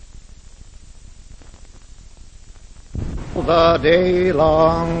the day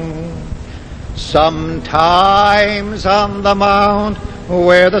long. Sometimes on the mount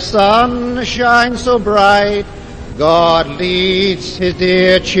where the sun shines so bright, God leads his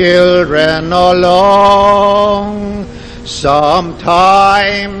dear children along.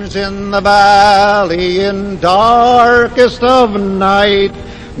 Sometimes in the valley in darkest of night,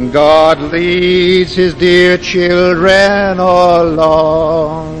 God leads his dear children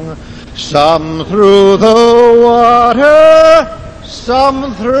along. Some through the water,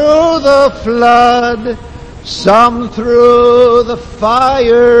 some through the flood, some through the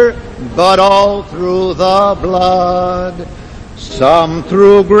fire, but all through the blood. Some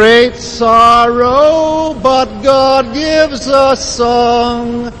through great sorrow, but God gives a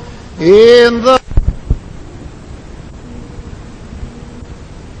song in the...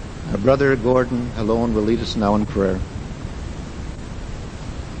 Our Brother Gordon alone will lead us now in prayer.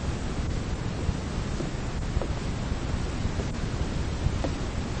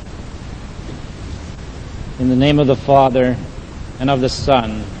 In the name of the Father, and of the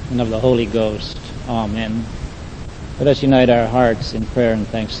Son, and of the Holy Ghost. Amen. Let us unite our hearts in prayer and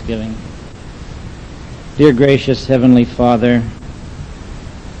thanksgiving. Dear gracious Heavenly Father,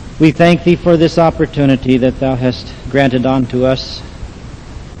 we thank Thee for this opportunity that Thou hast granted unto us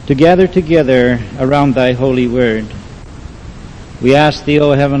to gather together around Thy holy word. We ask Thee,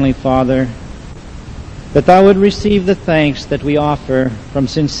 O Heavenly Father, that Thou would receive the thanks that we offer from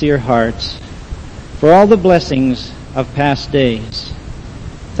sincere hearts for all the blessings of past days.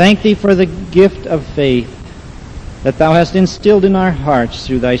 Thank Thee for the gift of faith that Thou hast instilled in our hearts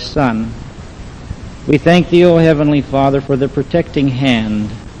through Thy Son. We thank Thee, O Heavenly Father, for the protecting hand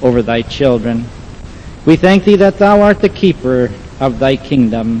over Thy children. We thank Thee that Thou art the keeper of Thy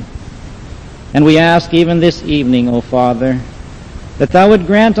kingdom. And we ask even this evening, O Father, that Thou would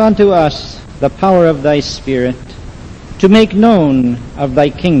grant unto us the power of Thy Spirit to make known of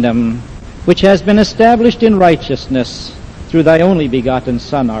Thy kingdom, which has been established in righteousness through Thy only begotten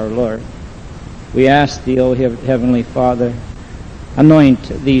Son, our Lord. We ask Thee, O Heavenly Father, anoint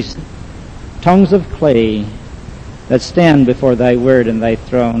these tongues of clay that stand before Thy word and Thy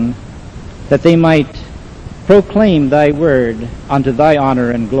throne, that they might proclaim Thy word unto Thy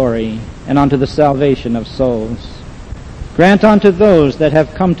honor and glory, and unto the salvation of souls. Grant unto those that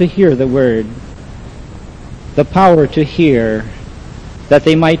have come to hear the word the power to hear, that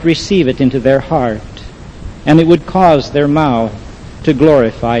they might receive it into their heart, and it would cause their mouth to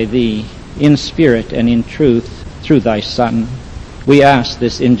glorify Thee in spirit and in truth through Thy Son. We ask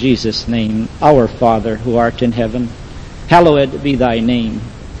this in Jesus' name. Our Father, who art in heaven, hallowed be Thy name.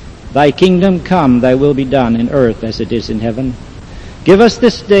 Thy kingdom come, Thy will be done in earth as it is in heaven. Give us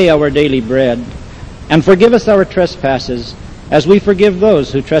this day our daily bread, and forgive us our trespasses, as we forgive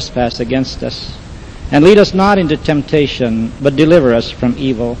those who trespass against us. And lead us not into temptation, but deliver us from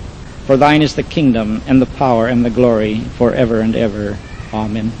evil. For Thine is the kingdom, and the power, and the glory, forever and ever.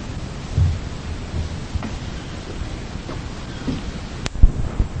 Amen.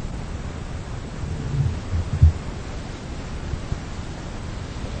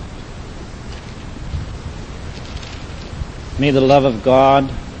 May the love of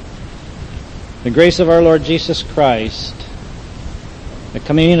God, the grace of our Lord Jesus Christ, the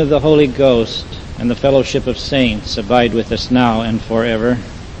communion of the Holy Ghost, and the fellowship of saints abide with us now and forever.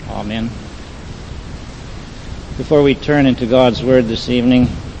 Amen. Before we turn into God's Word this evening,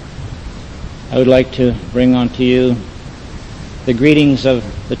 I would like to bring unto you the greetings of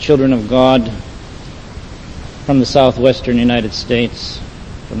the children of God from the southwestern United States,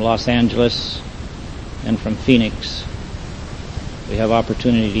 from Los Angeles, and from Phoenix. We have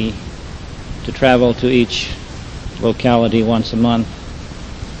opportunity to travel to each locality once a month,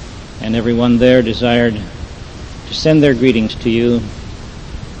 and everyone there desired to send their greetings to you,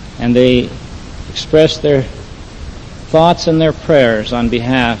 and they expressed their thoughts and their prayers on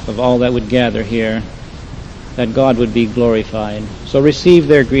behalf of all that would gather here, that God would be glorified. So receive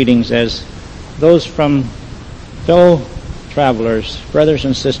their greetings as those from fellow travelers, brothers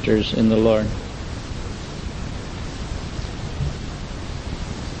and sisters in the Lord.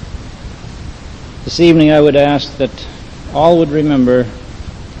 This evening I would ask that all would remember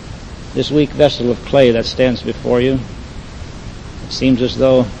this weak vessel of clay that stands before you. It seems as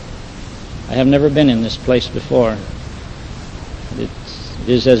though I have never been in this place before. It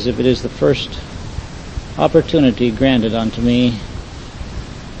is as if it is the first opportunity granted unto me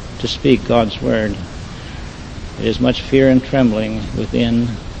to speak God's word. It is much fear and trembling within.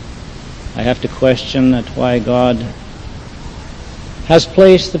 I have to question that why God has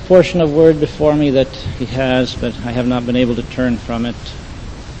placed the portion of word before me that He has, but I have not been able to turn from it.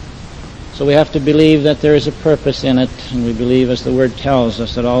 So we have to believe that there is a purpose in it, and we believe, as the Word tells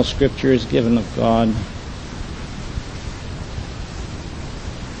us, that all Scripture is given of God.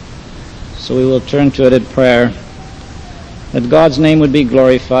 So we will turn to it in prayer, that God's name would be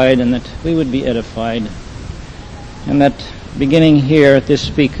glorified and that we would be edified, and that beginning here at this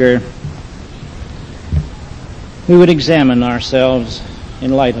speaker, we would examine ourselves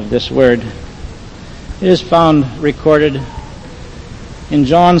in light of this Word. It is found recorded in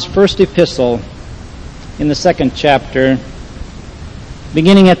John's first epistle, in the 2nd chapter,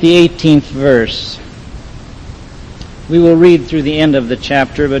 beginning at the 18th verse. We will read through the end of the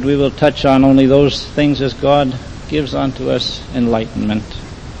chapter, but we will touch on only those things as God gives unto us enlightenment.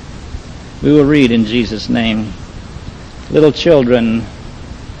 We will read in Jesus' name. Little children,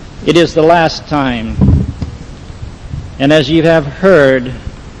 it is the last time, and as ye have heard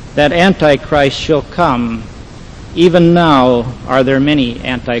that Antichrist shall come, even now are there many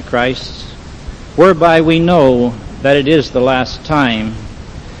antichrists, whereby we know that it is the last time.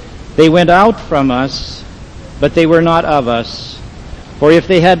 They went out from us, but they were not of us. For if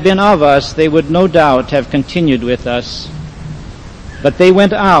they had been of us, they would no doubt have continued with us. But they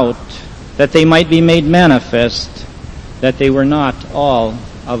went out, that they might be made manifest, that they were not all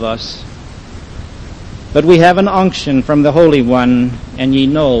of us. But we have an unction from the Holy One, and ye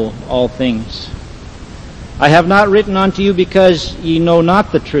know all things. I have not written unto you because ye know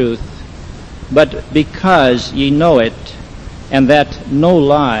not the truth, but because ye know it, and that no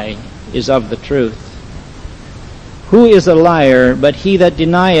lie is of the truth. Who is a liar but he that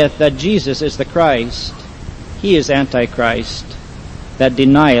denieth that Jesus is the Christ? He is Antichrist, that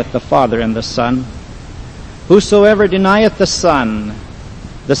denieth the Father and the Son. Whosoever denieth the Son,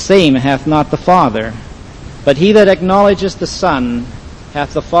 the same hath not the Father. But he that acknowledgeth the Son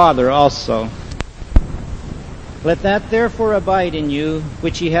hath the Father also. Let that therefore abide in you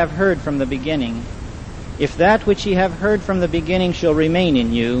which ye have heard from the beginning. If that which ye have heard from the beginning shall remain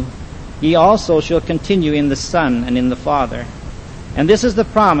in you, ye also shall continue in the Son and in the Father. And this is the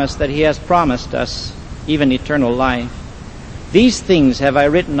promise that he has promised us, even eternal life. These things have I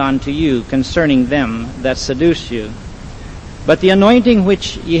written unto you concerning them that seduce you. But the anointing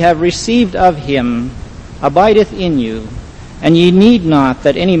which ye have received of him abideth in you, and ye need not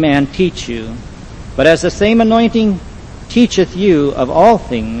that any man teach you. But as the same anointing teacheth you of all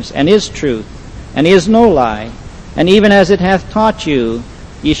things, and is truth, and is no lie, and even as it hath taught you,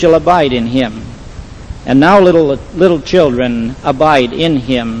 ye shall abide in him. And now, little children, abide in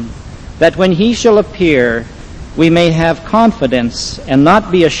him, that when he shall appear, we may have confidence, and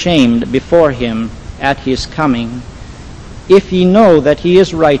not be ashamed before him at his coming. If ye know that he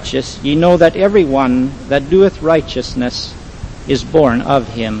is righteous, ye know that every one that doeth righteousness is born of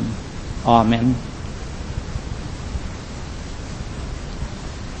him. Amen.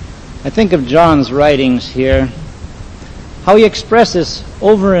 I think of John's writings here, how he expresses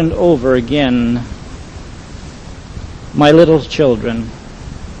over and over again, my little children.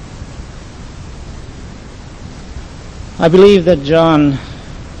 I believe that John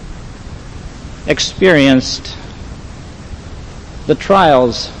experienced the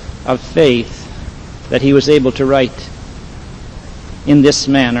trials of faith that he was able to write in this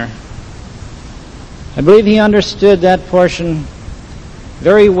manner. I believe he understood that portion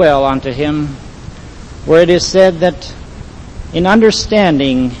very well unto him, where it is said that in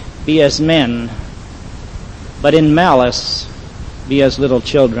understanding be as men, but in malice be as little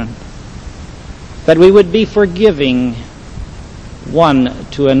children. That we would be forgiving one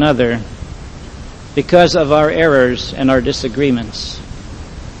to another because of our errors and our disagreements.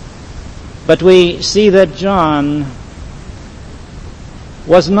 But we see that John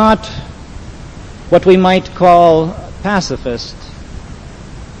was not what we might call pacifist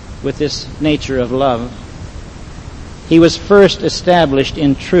with this nature of love. He was first established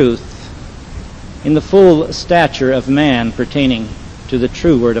in truth, in the full stature of man pertaining to the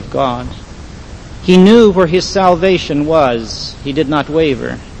true Word of God. He knew where his salvation was. He did not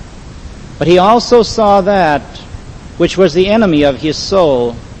waver. But he also saw that which was the enemy of his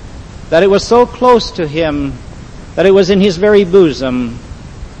soul, that it was so close to him, that it was in his very bosom,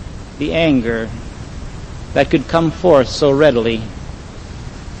 the anger that could come forth so readily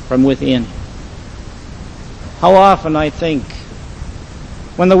from within. How often, I think,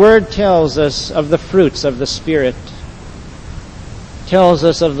 when the Word tells us of the fruits of the Spirit, tells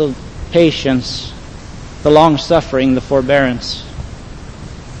us of the patience, the long-suffering, the forbearance,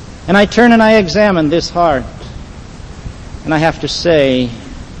 and I turn and I examine this heart, and I have to say,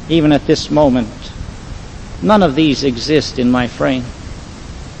 even at this moment, none of these exist in my frame.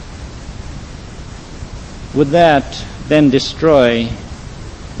 Would that then destroy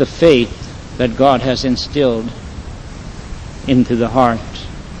the faith that God has instilled into the heart?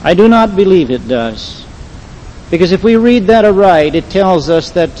 I do not believe it does. Because if we read that aright, it tells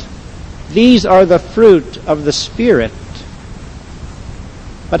us that these are the fruit of the Spirit.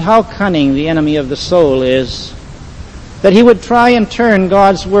 But how cunning the enemy of the soul is, that he would try and turn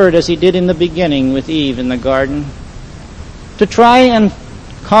God's Word as he did in the beginning with Eve in the garden, to try and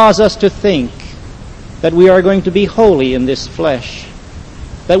cause us to think that we are going to be holy in this flesh,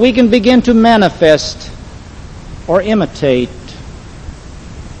 that we can begin to manifest or imitate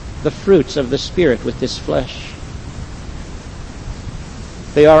the fruits of the Spirit with this flesh.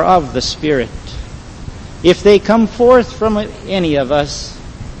 They are of the Spirit. If they come forth from any of us,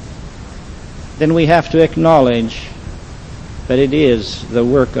 then we have to acknowledge that it is the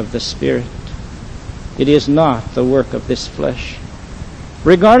work of the Spirit. It is not the work of this flesh.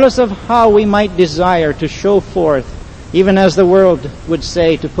 Regardless of how we might desire to show forth, even as the world would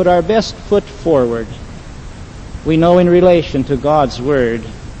say, to put our best foot forward, we know in relation to God's Word,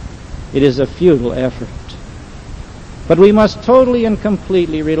 it is a futile effort. But we must totally and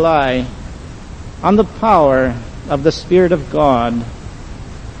completely rely on the power of the Spirit of God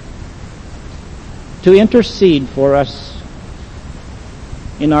to intercede for us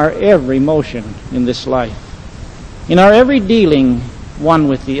in our every motion in this life, in our every dealing one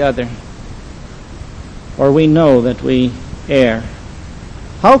with the other, or we know that we err.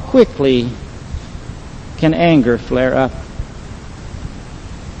 How quickly can anger flare up?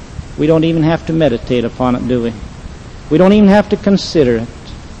 We don't even have to meditate upon it, do we? We don't even have to consider it.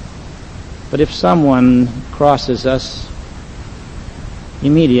 But if someone crosses us,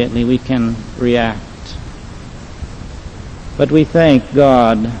 immediately we can react. But we thank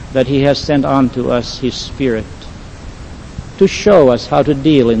God that He has sent unto us His Spirit to show us how to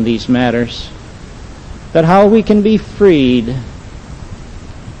deal in these matters, that how we can be freed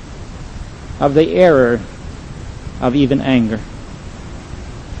of the error of even anger.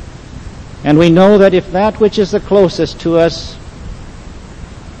 And we know that if that which is the closest to us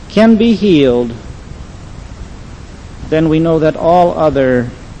can be healed, then we know that all other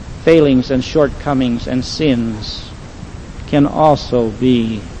failings and shortcomings and sins can also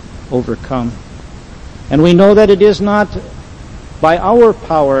be overcome. And we know that it is not by our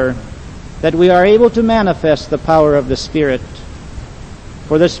power that we are able to manifest the power of the Spirit,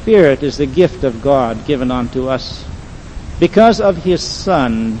 for the Spirit is the gift of God given unto us because of His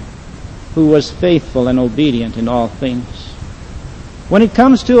Son, who was faithful and obedient in all things. When it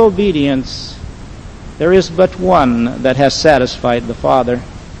comes to obedience, there is but one that has satisfied the Father.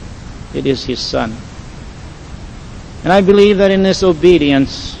 It is His Son. And I believe that in this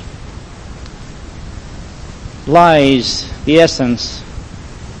obedience lies the essence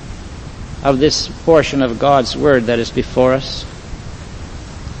of this portion of God's Word that is before us.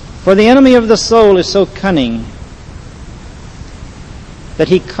 For the enemy of the soul is so cunning that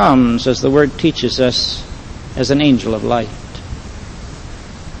he comes, as the Word teaches us, as an angel of light.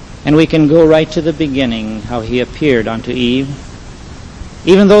 And we can go right to the beginning, how he appeared unto Eve.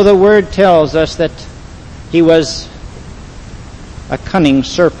 Even though the Word tells us that he was a cunning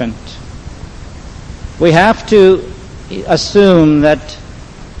serpent, we have to assume that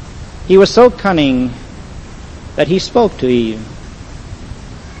he was so cunning that he spoke to Eve.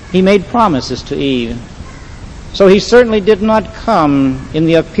 He made promises to Eve. So he certainly did not come in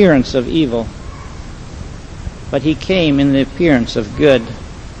the appearance of evil, but he came in the appearance of good.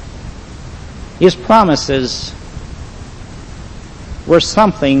 His promises were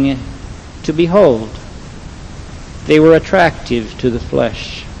something to behold. They were attractive to the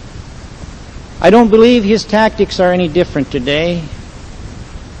flesh. I don't believe his tactics are any different today.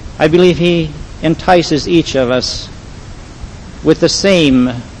 I believe he entices each of us with the same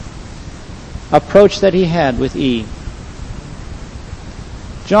approach that he had with Eve.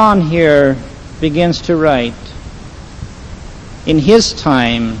 John here begins to write in his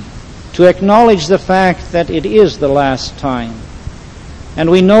time to acknowledge the fact that it is the last time.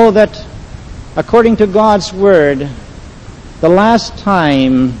 And we know that according to God's Word, the last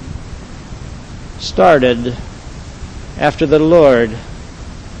time started after the Lord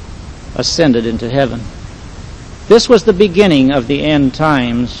ascended into heaven. This was the beginning of the end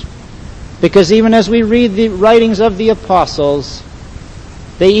times, because even as we read the writings of the apostles,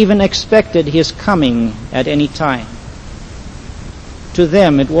 they even expected his coming at any time. To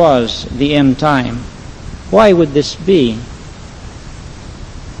them it was the end time. Why would this be?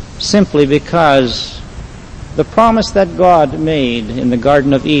 Simply because the promise that God made in the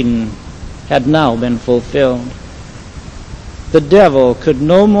Garden of Eden had now been fulfilled. The devil could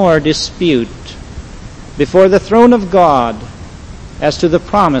no more dispute before the throne of God as to the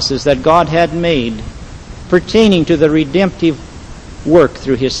promises that God had made pertaining to the redemptive work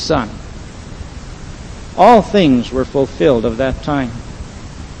through His Son. All things were fulfilled of that time.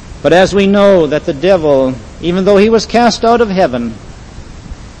 But as we know that the devil, even though he was cast out of heaven,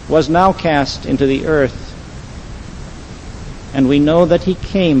 was now cast into the earth, and we know that he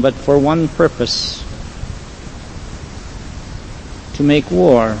came but for one purpose, to make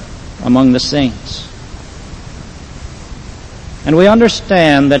war among the saints. And we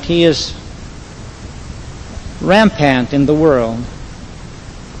understand that he is rampant in the world.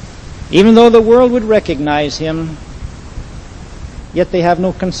 Even though the world would recognize him, yet they have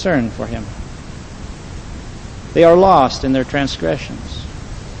no concern for him. They are lost in their transgressions.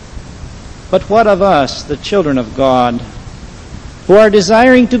 But what of us, the children of God, who are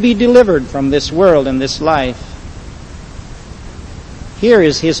desiring to be delivered from this world and this life? Here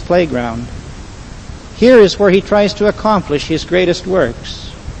is his playground. Here is where he tries to accomplish his greatest works.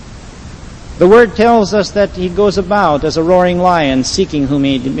 The Word tells us that he goes about as a roaring lion, seeking whom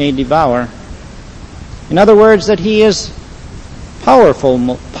he may devour. In other words, that he is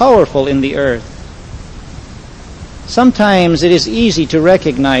powerful in the earth. Sometimes it is easy to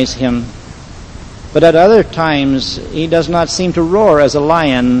recognize him, but at other times he does not seem to roar as a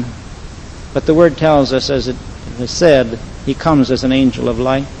lion, but the Word tells us, as it is said, he comes as an angel of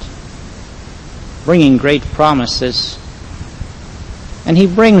light, bringing great promises. And he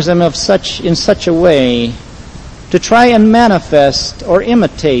brings them in such a way to try and manifest or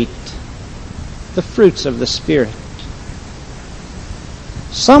imitate the fruits of the Spirit.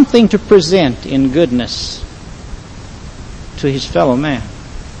 Something to present in goodness to his fellow man.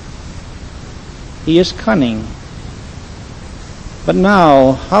 He is cunning. But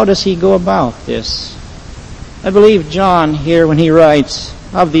now, how does he go about this? I believe John here, when he writes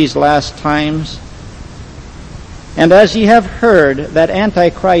of these last times, and as ye have heard that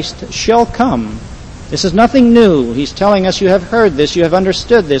Antichrist shall come. This is nothing new. He's telling us you have heard this, you have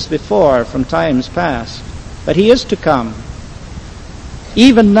understood this before from times past. But he is to come.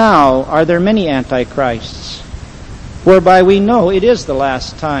 Even now are there many Antichrists, whereby we know it is the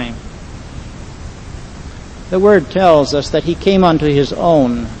last time. The Word tells us that he came unto his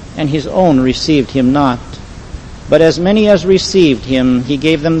own, and his own received him not. But as many as received him, he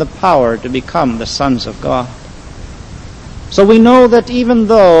gave them the power to become the sons of God. So we know that even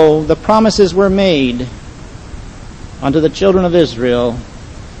though the promises were made unto the children of Israel,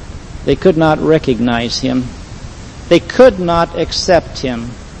 they could not recognize him. They could not accept him,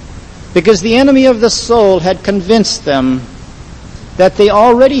 because the enemy of the soul had convinced them that they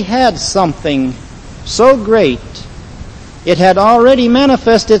already had something so great, it had already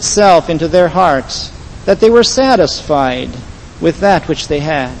manifested itself into their hearts, that they were satisfied with that which they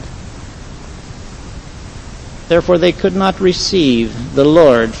had. Therefore they could not receive the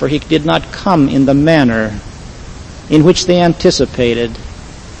Lord, for he did not come in the manner in which they anticipated,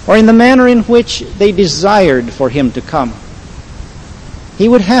 or in the manner in which they desired for him to come. He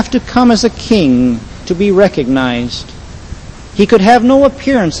would have to come as a king to be recognized. He could have no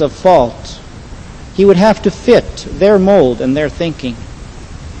appearance of fault. He would have to fit their mold and their thinking.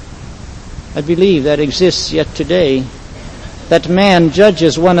 I believe that exists yet today, that man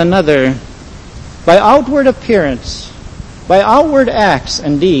judges one another by outward appearance, by outward acts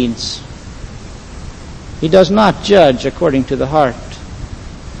and deeds. He does not judge according to the heart.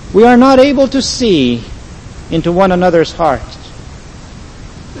 We are not able to see into one another's hearts.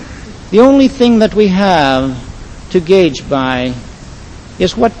 The only thing that we have to gauge by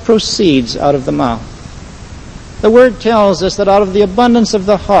is what proceeds out of the mouth. The Word tells us that out of the abundance of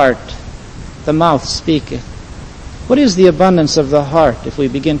the heart, the mouth speaketh. What is the abundance of the heart if we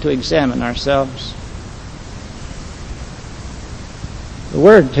begin to examine ourselves? The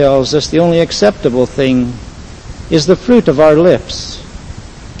Word tells us the only acceptable thing is the fruit of our lips,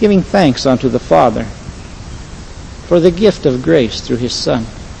 giving thanks unto the Father for the gift of grace through his Son.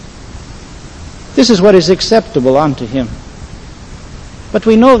 This is what is acceptable unto him. But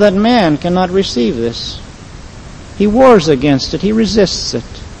we know that man cannot receive this. He wars against it, he resists it,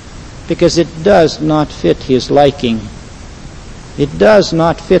 because it does not fit his liking. It does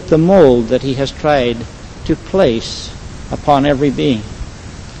not fit the mold that he has tried to place upon every being.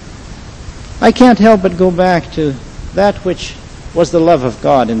 I can't help but go back to that which was the love of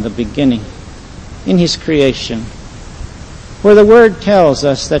God in the beginning, in his creation, where the Word tells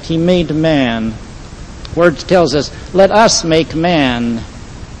us that he made man. Word tells us, let us make man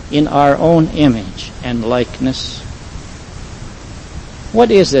in our own image and likeness.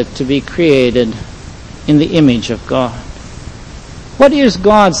 What is it to be created in the image of God? What is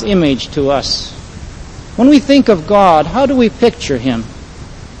God's image to us? When we think of God, how do we picture him?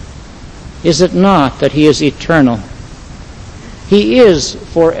 Is it not that he is eternal? He is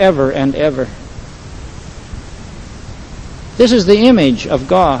forever and ever. This is the image of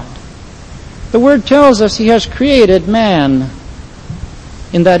God. The Word tells us he has created man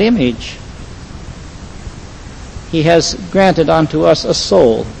in that image. He has granted unto us a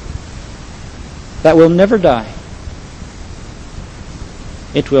soul that will never die.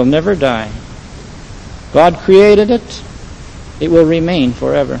 It will never die. God created it. It will remain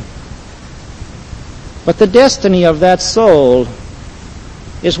forever. But the destiny of that soul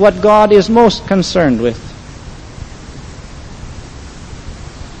is what God is most concerned with.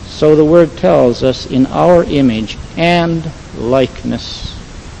 So the Word tells us, in our image and likeness.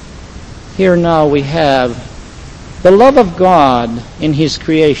 Here now we have the love of God in his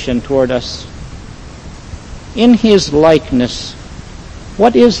creation toward us. In his likeness.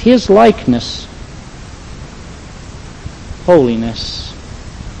 What is his likeness? Holiness.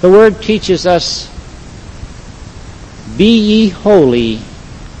 The Word teaches us, be ye holy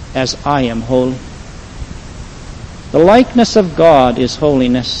as I am holy. The likeness of God is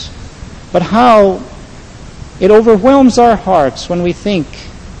holiness. But how it overwhelms our hearts when we think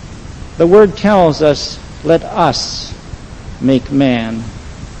the Word tells us, let us make man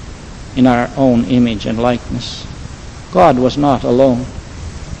in our own image and likeness. God was not alone.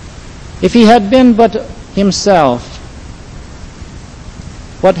 If he had been but himself,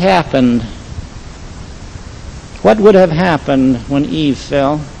 what happened? What would have happened when Eve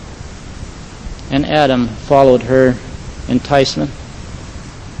fell and Adam followed her enticement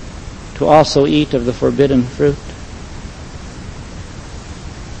to also eat of the forbidden fruit?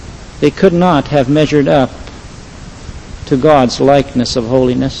 They could not have measured up to God's likeness of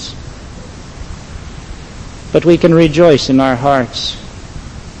holiness. But we can rejoice in our hearts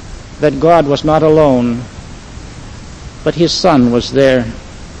that God was not alone, but his Son was there.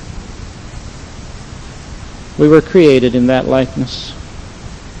 We were created in that likeness.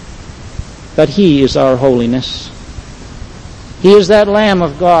 That he is our holiness. He is that Lamb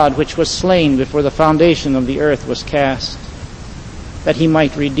of God which was slain before the foundation of the earth was cast, that he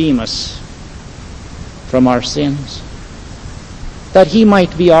might redeem us from our sins, that he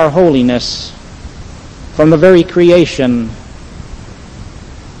might be our holiness from the very creation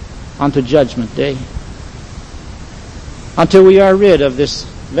unto judgment day, until we are rid of this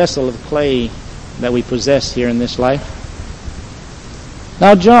vessel of clay that we possess here in this life.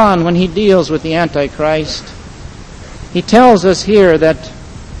 Now John, when he deals with the Antichrist, he tells us here that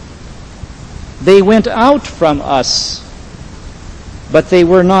they went out from us, but they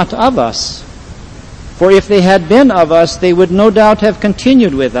were not of us. For if they had been of us, they would no doubt have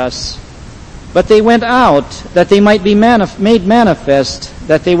continued with us. But they went out, that they might be made manifest,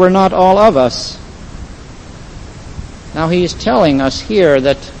 that they were not all of us. Now he is telling us here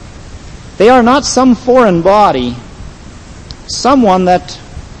that they are not some foreign body, someone that,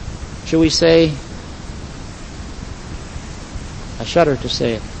 shall we say, I shudder to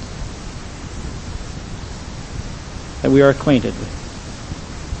say it, that we are acquainted with.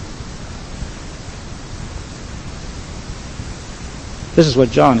 This is what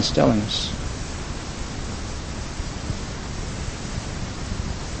John is telling us.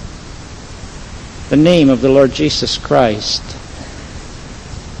 The name of the Lord Jesus Christ.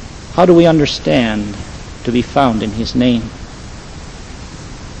 How do we understand to be found in his name?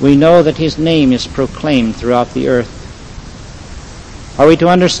 We know that his name is proclaimed throughout the earth. Are we to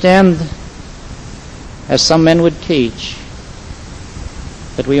understand, as some men would teach,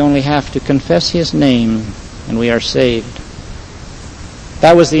 that we only have to confess his name and we are saved?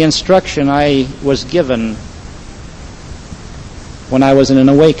 That was the instruction I was given when I was in an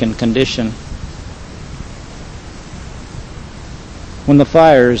awakened condition. When the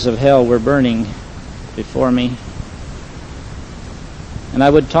fires of hell were burning before me, and I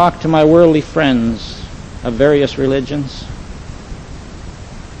would talk to my worldly friends of various religions,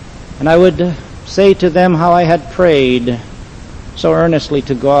 and I would say to them how I had prayed so earnestly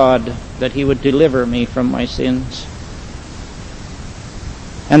to God that he would deliver me from my sins.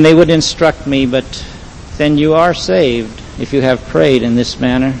 And they would instruct me, but then you are saved if you have prayed in this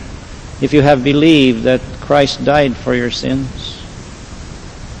manner, if you have believed that Christ died for your sins.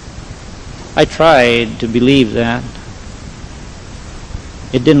 I tried to believe that.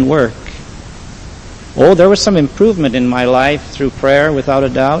 It didn't work. Oh, there was some improvement in my life through prayer, without a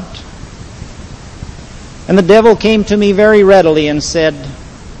doubt. And the devil came to me very readily and said,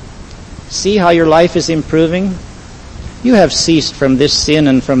 see how your life is improving? You have ceased from this sin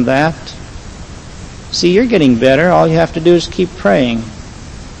and from that. See, you're getting better. All you have to do is keep praying.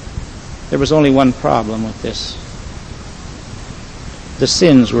 There was only one problem with this. The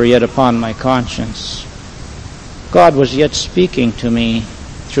sins were yet upon my conscience. God was yet speaking to me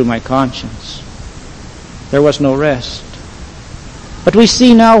through my conscience. There was no rest. But we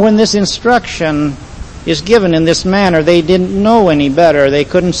see now when this instruction is given in this manner, they didn't know any better. They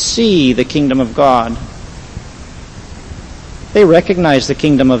couldn't see the kingdom of God. They recognized the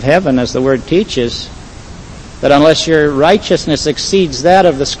kingdom of heaven, as the word teaches, that unless your righteousness exceeds that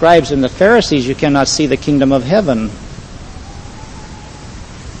of the scribes and the Pharisees, you cannot see the kingdom of heaven.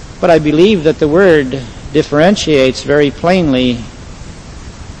 But I believe that the word differentiates very plainly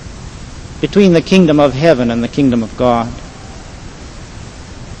between the kingdom of heaven and the kingdom of God.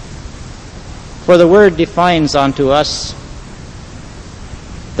 For the word defines unto us,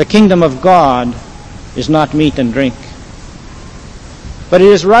 the kingdom of God is not meat and drink, but it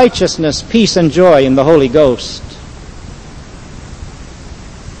is righteousness, peace, and joy in the Holy Ghost.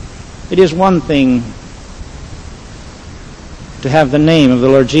 It is one thing to have the name of the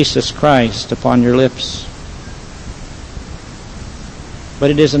Lord Jesus Christ upon your lips,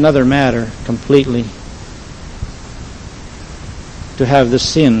 but it is another matter completely to have the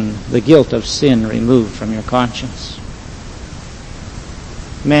sin, the guilt of sin removed from your conscience.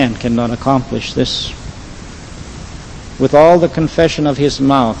 Man cannot accomplish this. With all the confession of his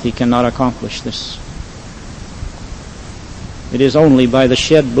mouth, he cannot accomplish this. It is only by the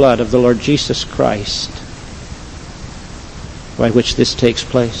shed blood of the Lord Jesus Christ by which this takes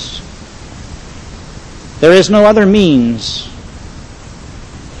place. There is no other means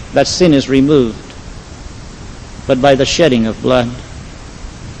that sin is removed but by the shedding of blood.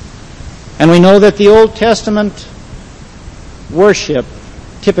 And we know that the Old Testament worship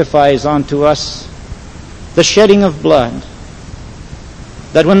typifies unto us the shedding of blood.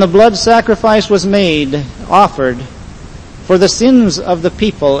 That when the blood sacrifice was made, offered for the sins of the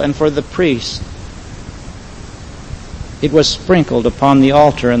people and for the priest, it was sprinkled upon the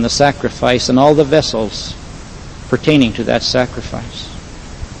altar and the sacrifice and all the vessels pertaining to that sacrifice.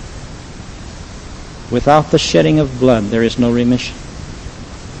 Without the shedding of blood, there is no remission.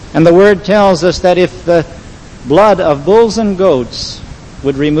 And the Word tells us that if the blood of bulls and goats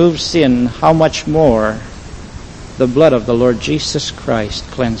would remove sin, how much more the blood of the Lord Jesus Christ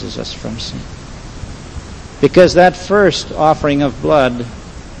cleanses us from sin. Because that first offering of blood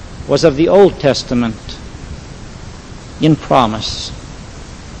was of the Old Testament in promise.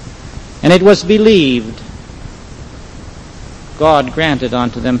 And it was believed. God granted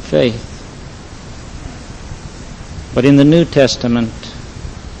unto them faith. But in the New Testament,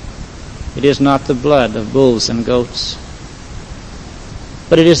 it is not the blood of bulls and goats,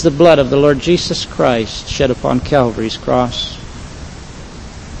 but it is the blood of the Lord Jesus Christ shed upon Calvary's cross.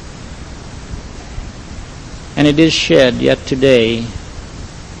 And it is shed yet today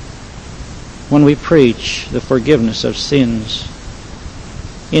when we preach the forgiveness of sins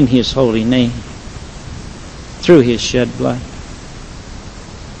in His holy name through His shed blood.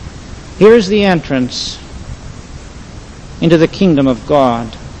 Here is the entrance into the kingdom of God.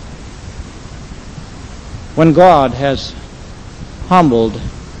 When God has humbled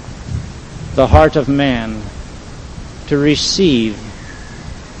the heart of man to receive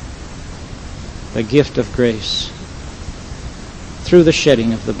the gift of grace through the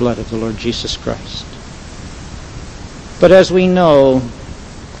shedding of the blood of the Lord Jesus Christ. But as we know,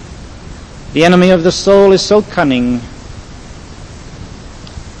 the enemy of the soul is so cunning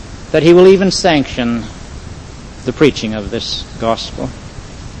that he will even sanction the preaching of this gospel.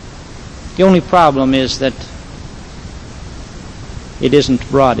 The only problem is that it isn't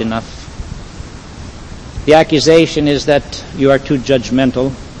broad enough. The accusation is that you are too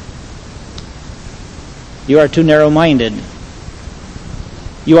judgmental. You are too narrow-minded.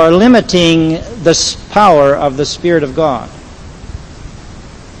 You are limiting the power of the Spirit of God.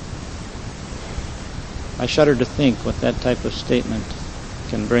 I shudder to think what that type of statement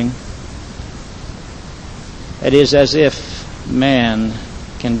can bring. It is as if man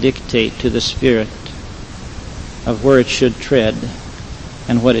can dictate to the Spirit of where it should tread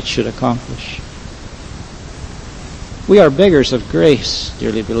and what it should accomplish. We are beggars of grace,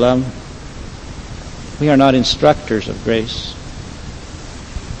 dearly beloved. We are not instructors of grace.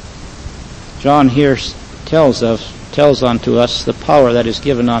 John here tells unto us the power that is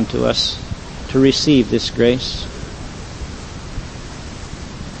given unto us to receive this grace.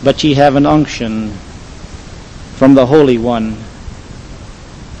 But ye have an unction from the Holy One,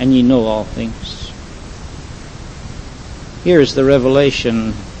 and ye know all things. Here is the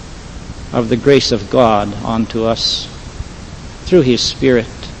revelation of the grace of God unto us through His Spirit,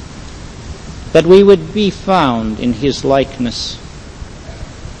 that we would be found in His likeness,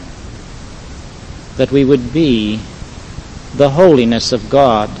 that we would be the holiness of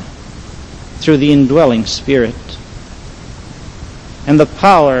God through the indwelling Spirit. And the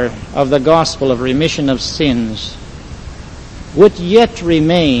power of the gospel of remission of sins would yet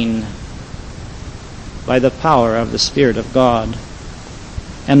remain by the power of the Spirit of God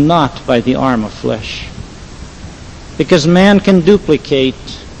and not by the arm of flesh. Because man can duplicate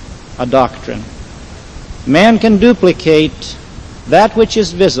a doctrine. Man can duplicate that which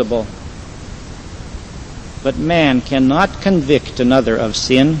is visible, but man cannot convict another of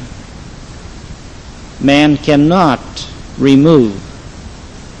sin. Man cannot remove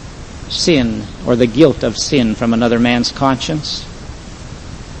sin or the guilt of sin from another man's conscience.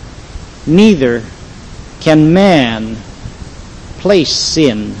 Neither can man place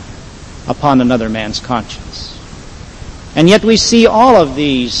sin upon another man's conscience. And yet we see all of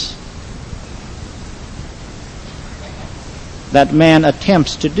these that man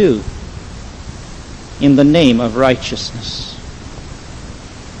attempts to do in the name of righteousness.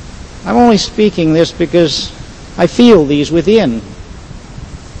 I'm only speaking this because I feel these within.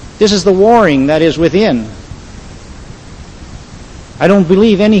 This is the warring that is within. I don't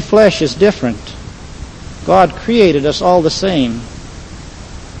believe any flesh is different. God created us all the same.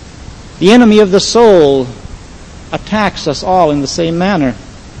 The enemy of the soul attacks us all in the same manner.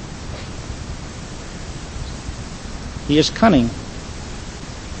 He is cunning.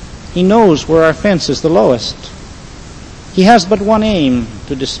 He knows where our fence is the lowest. He has but one aim: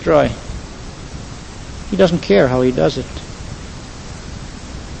 to destroy. He doesn't care how he does it.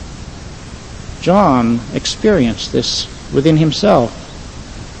 John experienced this within himself.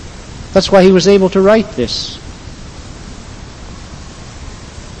 That's why he was able to write this.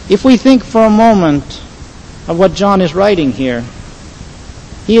 If we think for a moment of what John is writing here,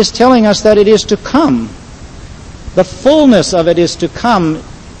 he is telling us that it is to come. The fullness of it is to come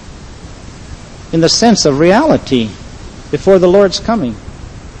in the sense of reality before the Lord's coming.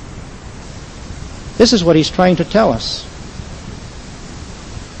 This is what he's trying to tell us.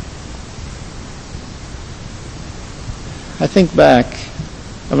 I think back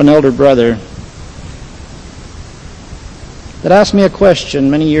of an elder brother that asked me a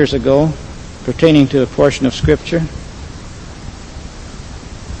question many years ago pertaining to a portion of Scripture.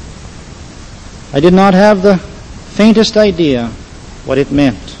 I did not have the faintest idea what it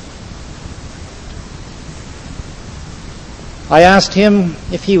meant. I asked him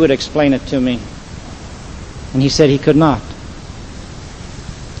if he would explain it to me, and he said he could not.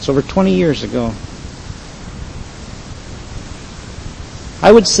 It's over 20 years ago.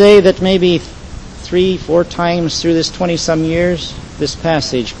 I would say that maybe 3-4 times through this 20-some years, this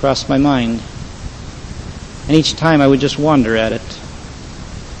passage crossed my mind. And each time I would just wonder at it.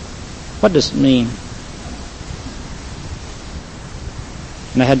 What does it mean?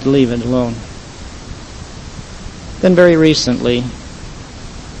 And I had to leave it alone. Then very recently,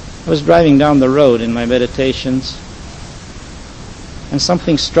 I was driving down the road in my meditations, and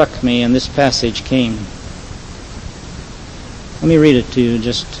something struck me, and this passage came. Let me read it to you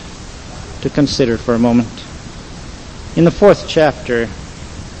just to consider for a moment. In the 4th chapter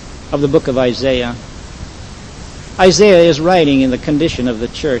of the book of Isaiah, Isaiah is writing in the condition of the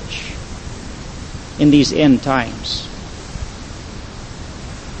church in these end times.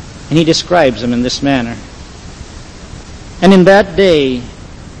 And he describes them in this manner. And in that day,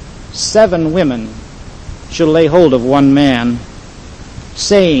 7 women shall lay hold of one man,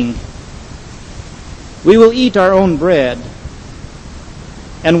 saying, we will eat our own bread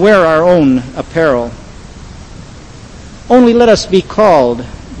and wear our own apparel. Only let us be called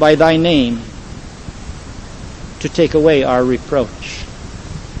by thy name to take away our reproach.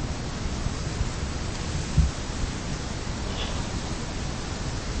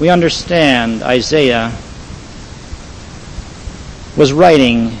 We understand Isaiah was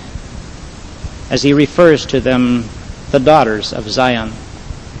writing, as he refers to them, the daughters of Zion.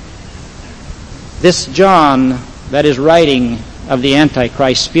 This John that is writing of the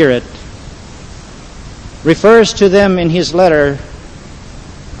Antichrist spirit refers to them in his letter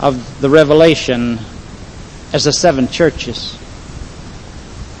of the Revelation as the 7 churches.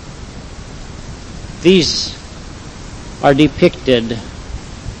 These are depicted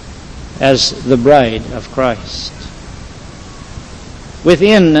as the bride of Christ.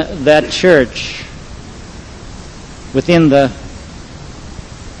 Within that church, within the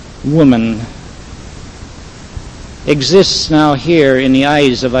woman, exists now here in the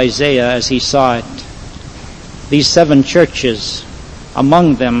eyes of Isaiah as he saw it, these 7 churches.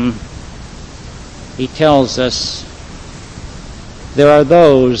 Among them, he tells us, there are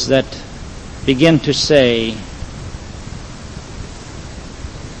those that begin to say,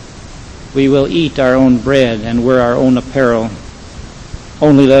 we will eat our own bread and wear our own apparel.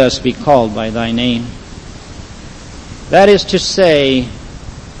 Only let us be called by thy name. That is to say,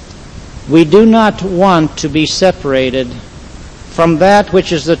 we do not want to be separated from that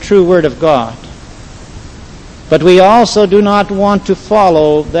which is the true Word of God. But we also do not want to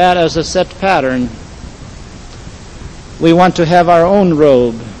follow that as a set pattern. We want to have our own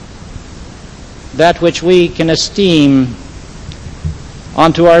robe, that which we can esteem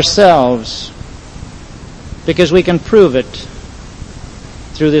unto ourselves, because we can prove it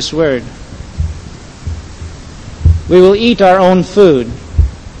through this Word. We will eat our own food.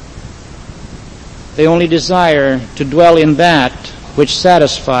 They only desire to dwell in that which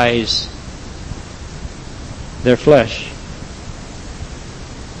satisfies their flesh.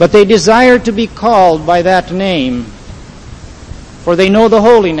 But they desire to be called by that name, for they know the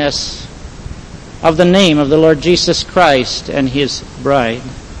holiness of the name of the Lord Jesus Christ and His bride.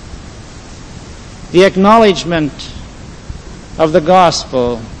 The acknowledgement of the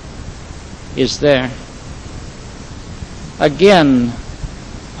gospel is there. Again,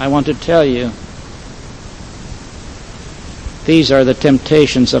 I want to tell you, these are the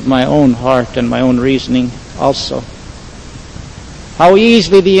temptations of my own heart and my own reasoning also. How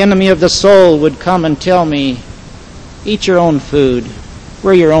easily the enemy of the soul would come and tell me, eat your own food,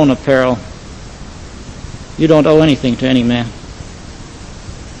 wear your own apparel. You don't owe anything to any man.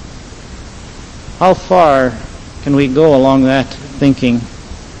 How far can we go along that thinking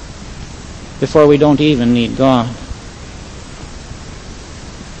before we don't even need God?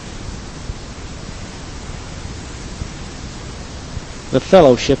 The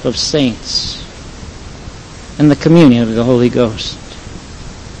fellowship of saints and the communion of the Holy Ghost.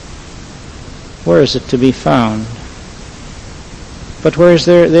 Where is it to be found? But where is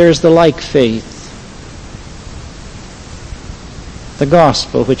there is the like faith, the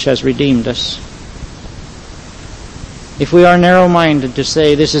gospel which has redeemed us. If we are narrow-minded to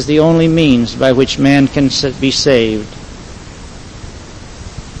say this is the only means by which man can be saved,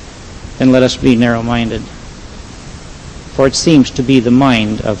 then let us be narrow-minded. For it seems to be the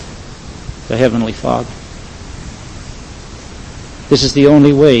mind of the Heavenly Father. This is the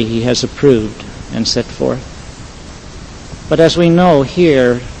only way He has approved and set forth. But as we know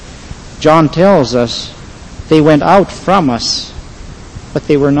here, John tells us, they went out from us, but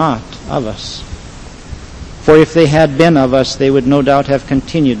they were not of us. For if they had been of us, they would no doubt have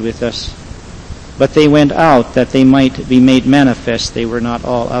continued with us. But they went out that they might be made manifest they were not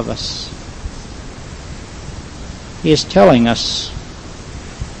all of us. He is telling us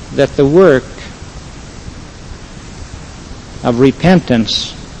that the work of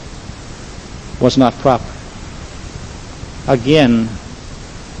repentance was not proper. Again,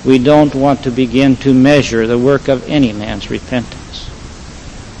 we don't want to begin to measure the work of any man's repentance.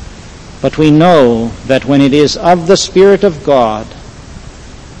 But we know that when it is of the Spirit of God,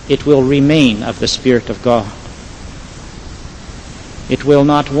 it will remain of the Spirit of God. It will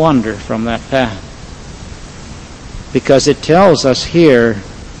not wander from that path. Because it tells us here,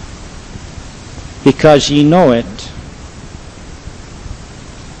 because ye know it,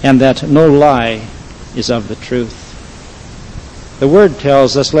 and that no lie is of the truth. The Word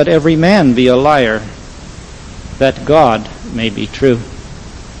tells us, let every man be a liar, that God may be true.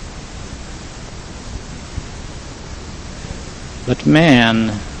 But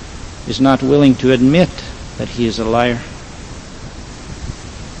man is not willing to admit that he is a liar.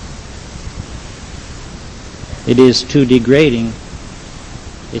 It is too degrading,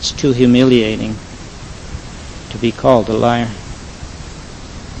 it's too humiliating to be called a liar.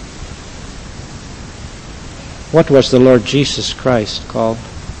 What was the Lord Jesus Christ called?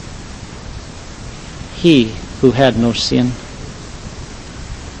 He who had no sin.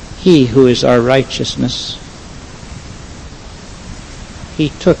 He who is our righteousness. He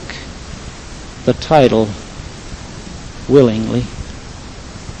took the title willingly,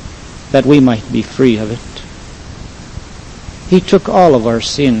 that we might be free of it. He took all of our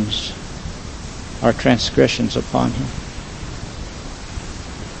sins, our transgressions upon Him.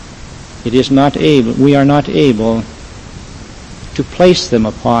 We are not able to place them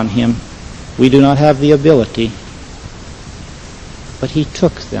upon Him. We do not have the ability. But He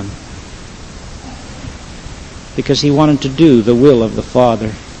took them because He wanted to do the will of the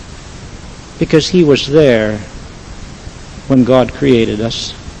Father. Because He was there when God created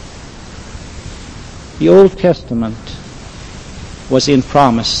us. The Old Testament was in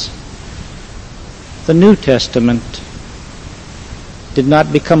promise. The New Testament did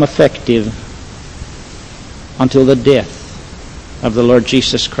not become effective until the death of the Lord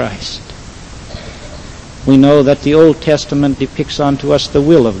Jesus Christ. We know that the Old Testament depicts unto us the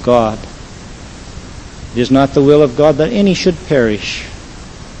will of God, It is not the will of God that any should perish,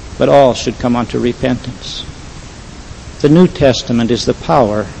 but all should come unto repentance. The New Testament is the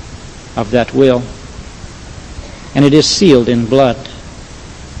power of that will, and it is sealed in blood,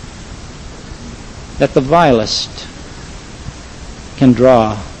 that the vilest can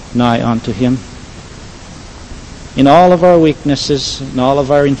draw nigh unto him. In all of our weaknesses, in all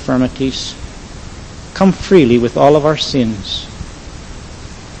of our infirmities, come freely with all of our sins.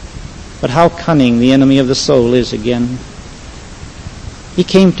 But how cunning the enemy of the soul is again. He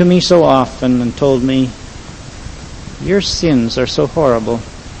came to me so often and told me, your sins are so horrible.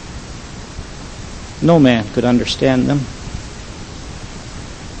 No man could understand them.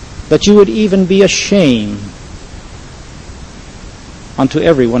 That you would even be a shame unto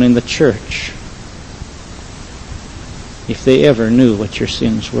everyone in the church if they ever knew what your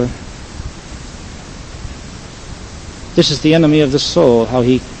sins were. This is the enemy of the soul, how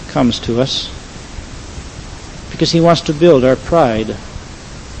he comes to us, because he wants to build our pride,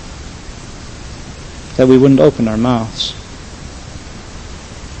 that we wouldn't open our mouths.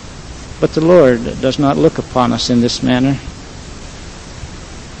 But the Lord does not look upon us in this manner.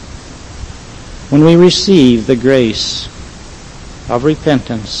 When we receive the grace of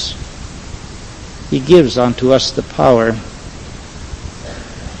repentance, he gives unto us the power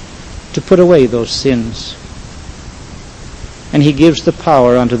to put away those sins. And he gives the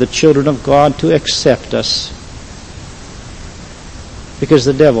power unto the children of God to accept us, because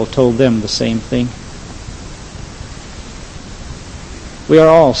the devil told them the same thing. We are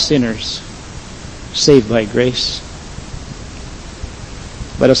all sinners, saved by grace.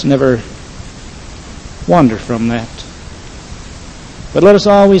 Let us never wander from that. But let us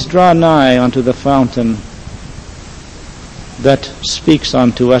always draw nigh unto the fountain that speaks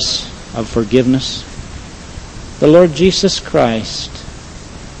unto us of forgiveness. The Lord Jesus Christ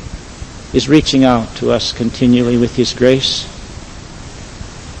is reaching out to us continually with his grace.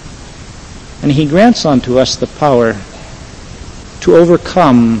 And he grants unto us the power to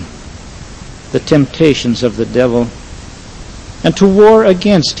overcome the temptations of the devil and to war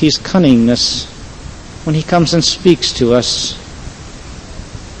against his cunningness when he comes and speaks to us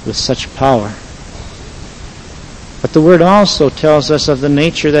with such power. But the Word also tells us of the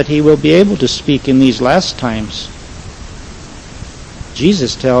nature that he will be able to speak in these last times.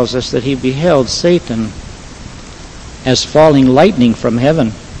 Jesus tells us that he beheld Satan as falling lightning from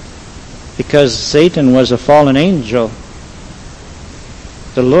heaven, because Satan was a fallen angel.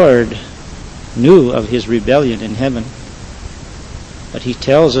 The Lord knew of his rebellion in heaven. But he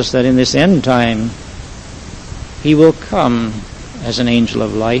tells us that in this end time, he will come as an angel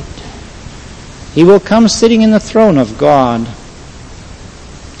of light. He will come sitting in the throne of God,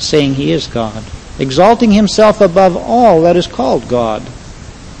 saying he is God, exalting himself above all that is called God.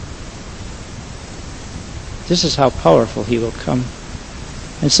 This is how powerful he will come.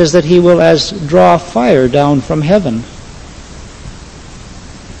 It says that he will as draw fire down from heaven.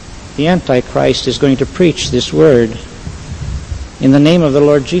 The Antichrist is going to preach this word in the name of the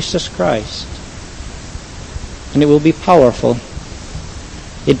Lord Jesus Christ. And it will be powerful.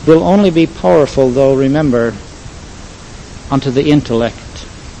 It will only be powerful, though, remember, unto the intellect.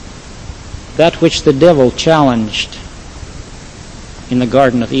 That which the devil challenged in the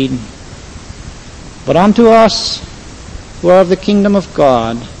Garden of Eden. But unto us who are of the kingdom of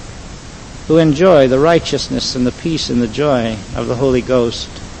God, who enjoy the righteousness and the peace and the joy of the Holy Ghost,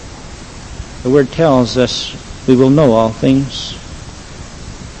 the Word tells us we will know all things.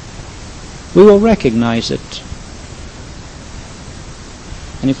 We will recognize it.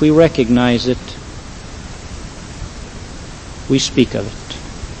 And if we recognize it, we speak of it.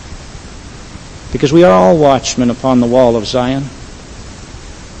 Because we are all watchmen upon the wall of Zion.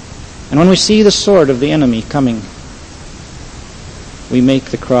 And when we see the sword of the enemy coming, we make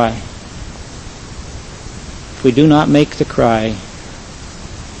the cry. If we do not make the cry,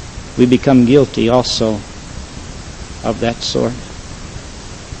 we become guilty also of that sword.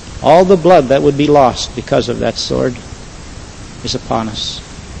 All the blood that would be lost because of that sword is upon us.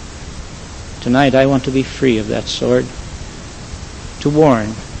 Tonight I want to be free of that sword, to warn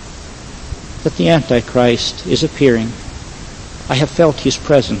that the Antichrist is appearing. I have felt his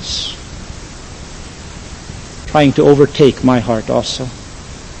presence, trying to overtake my heart also.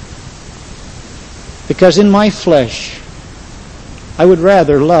 Because in my flesh, I would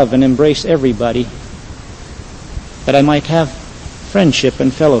rather love and embrace everybody, that I might have friendship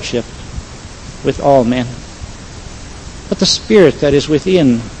and fellowship with all men. But the spirit that is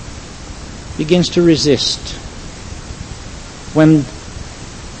within begins to resist. When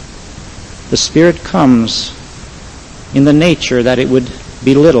the Spirit comes in the nature that it would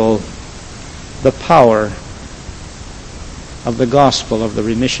belittle the power of the gospel of the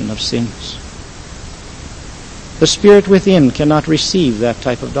remission of sins. The spirit within cannot receive that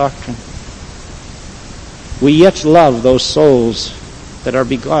type of doctrine. We yet love those souls that are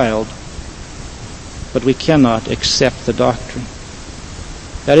beguiled, but we cannot accept the doctrine.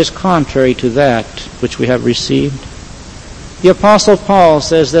 That is contrary to that which we have received. The Apostle Paul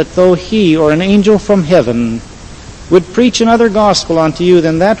says that though he or an angel from heaven would preach another gospel unto you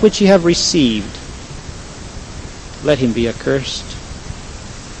than that which ye have received, let him be accursed.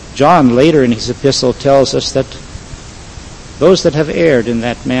 John later in his epistle tells us that those that have erred in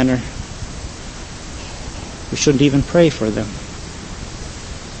that manner, we shouldn't even pray for them.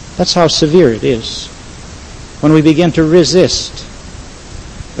 That's how severe it is when we begin to resist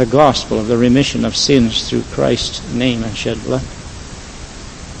the gospel of the remission of sins through Christ's name and shed blood.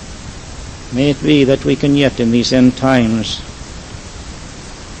 May it be that we can yet in these end times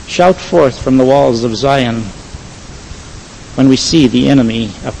shout forth from the walls of Zion when we see the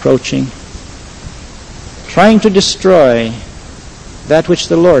enemy approaching, trying to destroy that which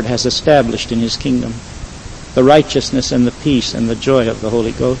the Lord has established in his kingdom, the righteousness and the peace and the joy of the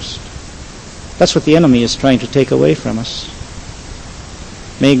Holy Ghost. That's what the enemy is trying to take away from us.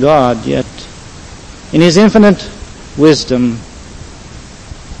 May God yet, in his infinite wisdom,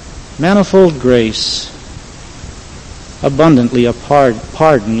 manifold grace, abundantly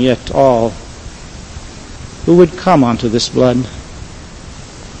pardon yet all who would come unto this blood.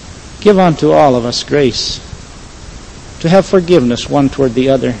 Give unto all of us grace to have forgiveness one toward the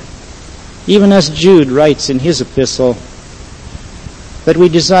other, even as Jude writes in his epistle that we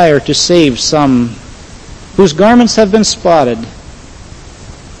desire to save some whose garments have been spotted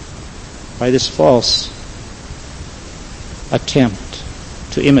by this false attempt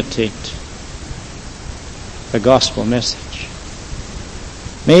to imitate the gospel message.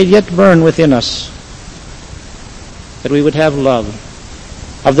 May it yet burn within us that we would have love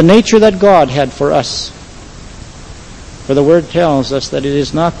of the nature that God had for us. For the Word tells us that it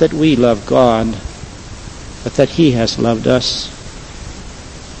is not that we love God, but that He has loved us.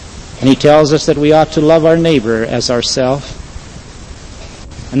 And He tells us that we ought to love our neighbor as ourselves.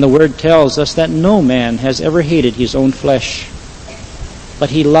 And the Word tells us that no man has ever hated his own flesh, but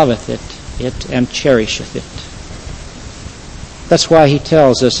he loveth it and cherisheth it. That's why He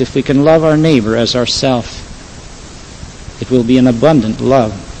tells us if we can love our neighbor as ourselves, it will be an abundant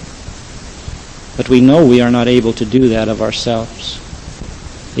love. But we know we are not able to do that of ourselves.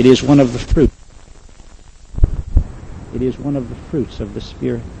 It is one of the fruits. It is one of the fruits of the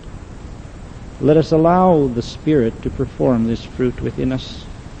Spirit. Let us allow the Spirit to perform this fruit within us,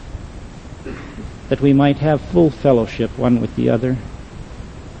 that we might have full fellowship one with the other.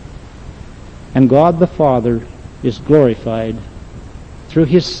 And God the Father is glorified through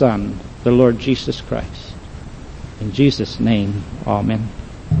His Son, the Lord Jesus Christ. In Jesus' name, amen.